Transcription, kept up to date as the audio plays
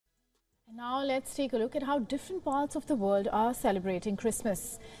Now let's take a look at how different parts of the world are celebrating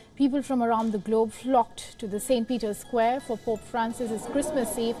Christmas. People from around the globe flocked to the St. Peter's Square for Pope Francis's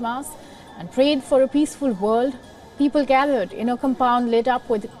Christmas Eve Mass and prayed for a peaceful world. People gathered in a compound lit up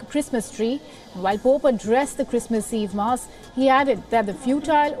with a Christmas tree. And while Pope addressed the Christmas Eve Mass, he added that the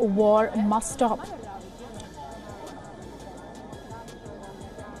futile war must stop.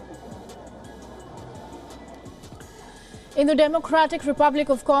 In the Democratic Republic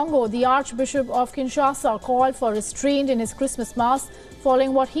of Congo, the Archbishop of Kinshasa called for restraint in his Christmas Mass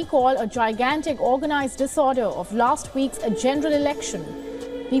following what he called a gigantic organized disorder of last week's general election.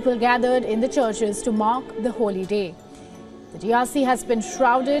 People gathered in the churches to mark the holy day. The DRC has been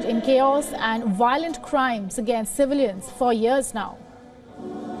shrouded in chaos and violent crimes against civilians for years now.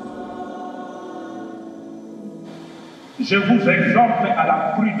 Je vous exhorte à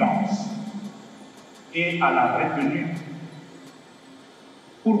la prudence et à la retenue.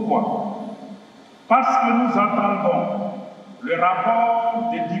 Pourquoi? Parce que nous attendons le rapport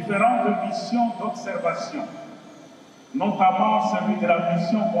des différentes missions d'observation, notamment celui de la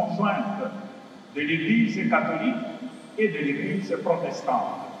mission conjointe de l'Église catholique et de l'Église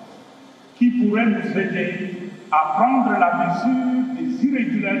protestante, qui pourrait nous aider à prendre la mesure des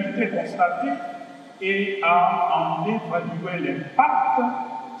irrégularités constatées et à en évaluer l'impact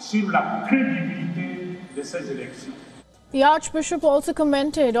sur la crédibilité de ces élections. The Archbishop also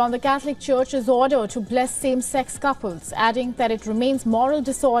commented on the Catholic Church's order to bless same-sex couples, adding that it remains moral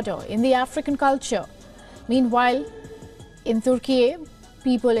disorder in the African culture. Meanwhile, in Turkey,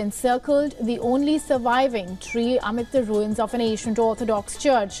 people encircled the only surviving tree amid the ruins of an ancient Orthodox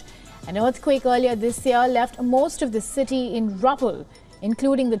church. An earthquake earlier this year left most of the city in rubble,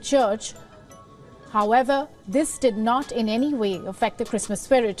 including the church. However, this did not in any way affect the Christmas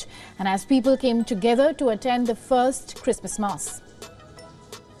spirit, and as people came together to attend the first Christmas Mass.